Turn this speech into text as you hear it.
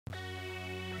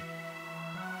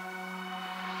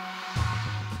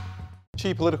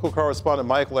Chief Political Correspondent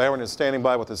Michael Aaron is standing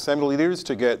by with Assembly leaders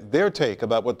to get their take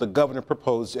about what the governor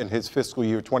proposed in his fiscal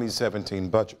year 2017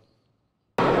 budget.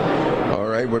 All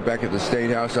right, we're back at the State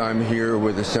House. I'm here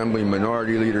with Assembly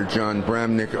Minority Leader John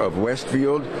Bramnick of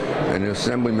Westfield and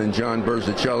Assemblyman John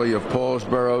Burzichelli of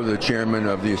Paulsboro, the chairman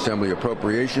of the Assembly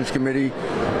Appropriations Committee.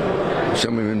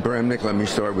 Assemblyman Bramnick, let me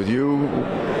start with you.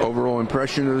 Overall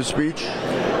impression of the speech?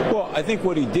 Well, I think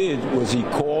what he did was he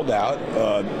called out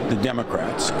the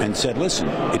Democrats and said, listen,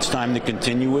 it's time to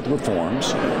continue with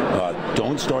reforms.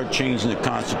 Don't start changing the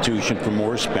Constitution for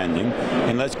more spending,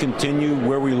 and let's continue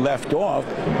where we left off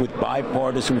with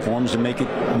bipartisan reforms to make it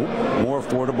more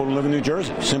affordable to live in New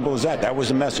Jersey. Simple as that. That was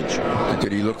the message.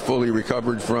 Did he look fully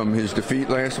recovered from his defeat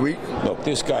last week? Look,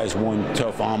 this guy's one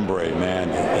tough hombre, man.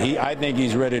 I think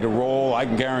he's ready to roll. I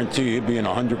can guarantee you he'll be in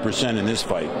 100% in this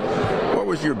fight. What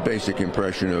was your basic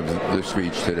impression of the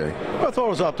speech today? I thought it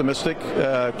was optimistic.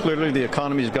 Clearly, the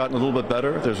economy has gotten a little bit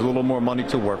better. There's a little more money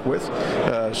to work with,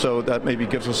 so that maybe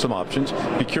gives us some options.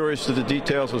 Be curious to the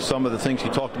details of some of the things he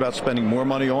talked about spending more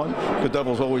money on. The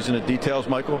devil's always in the details,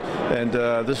 Michael. And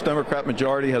this Democrat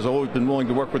majority has always been willing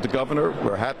to work with the governor.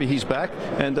 We're happy he's back,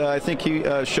 and I think he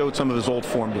showed some of his old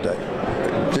form today.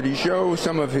 Did he show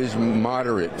some of his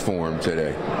moderate form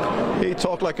today? He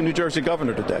talked like a New Jersey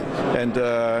governor today,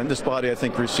 and this body, I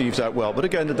think, receives that well. But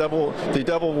again, the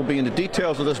devil will be in the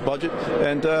details of this budget,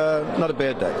 and not a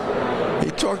bad day. He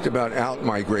talked about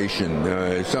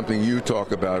out-migration, something you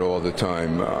talk about all the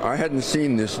time. I hadn't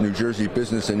seen this New Jersey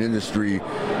Business and Industry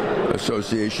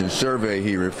Association survey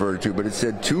he referred to, but it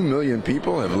said 2 million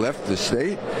people have left the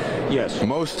state? Yes.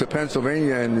 Most to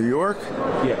Pennsylvania and New York?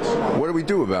 Yes. What do we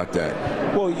do about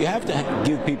that? Well, you have to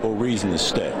give people reason to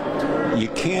stay. You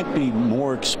can't be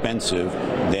more expensive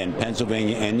than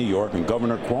Pennsylvania and New York, and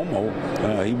Governor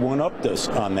Cuomo, he one-upped us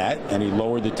on that, and he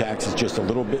lowered the taxes just a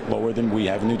little bit lower than we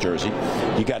have in New Jersey.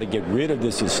 You got to get rid of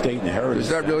this estate inheritance. Does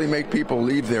that really make people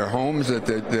leave their homes, that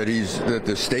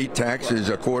the state tax is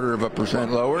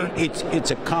 1/4% lower?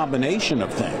 It's a combination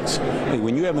of things.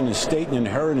 When you have an estate and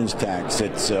inheritance tax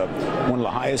that's one of the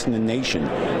highest in the nation,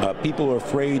 people are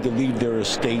afraid to leave their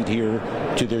estate here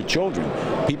to their children.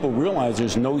 People realize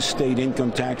there's no state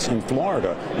income tax in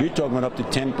Florida. You're talking about up to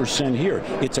 10% here.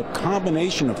 It's a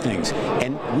combination of things,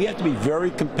 and we have to be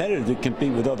very competitive to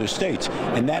compete with other states.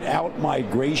 And that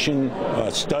out-migration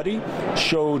study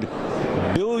showed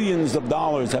billions of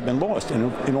dollars have been lost.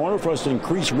 And in order for us to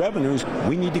increase revenues,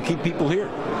 we need to keep people here.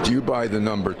 Do you buy the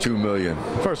number 2 million?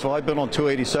 First of all, I've been on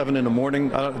 287 in the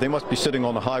morning. They must be sitting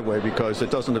on the highway because it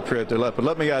doesn't appear that they left. But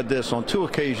let me add this. On 2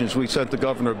 occasions, we sent the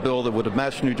governor a bill that would have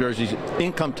matched New Jersey's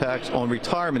income tax on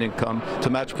retirement income to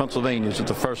match Pennsylvania's at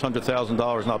the first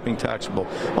 $100,000 not being taxable.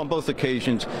 On both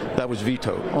occasions, that was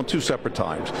vetoed on 2 separate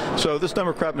times. So this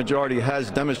Democrat majority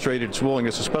has demonstrated its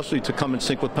willingness, especially to come in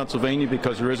sync with Pennsylvania,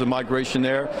 because there is a migration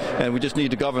there, and we just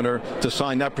need the governor to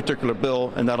sign that particular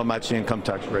bill, and that'll match the income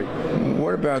tax rate.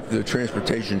 What about the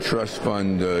Transportation Trust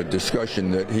Fund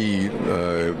discussion that he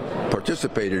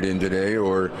participated in today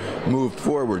or moved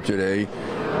forward today?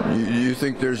 You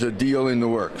think there's a deal in the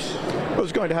works? Well,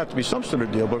 there's going to have to be some sort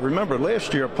of deal, but remember,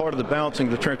 last year, part of the balancing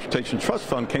of the Transportation Trust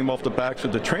Fund came off the backs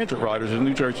of the transit riders in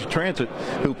New Jersey Transit,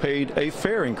 who paid a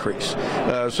fare increase.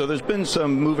 So there's been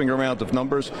some moving around of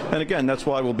numbers, and again, that's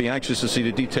why we'll be anxious to see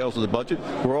the details of the budget.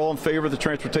 We're all in favor of the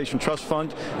Transportation Trust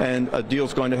Fund, and a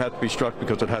deal's going to have to be struck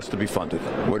because it has to be funded.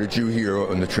 What did you hear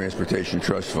on the Transportation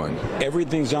Trust Fund?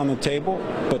 Everything's on the table,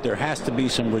 but there has to be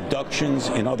some reductions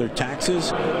in other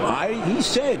taxes. He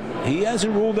said he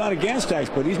hasn't ruled out a gas tax,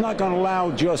 but he's not going to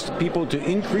allow just people to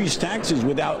increase taxes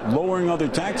without lowering other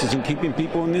taxes and keeping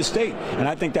people in this state. And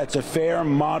I think that's a fair,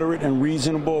 moderate, and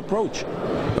reasonable approach.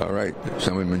 All right.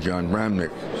 Assemblyman John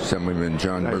Bramnick, Assemblyman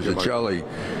John Burzichelli.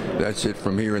 That's it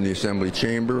from here in the Assembly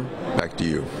chamber. Back to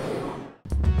you.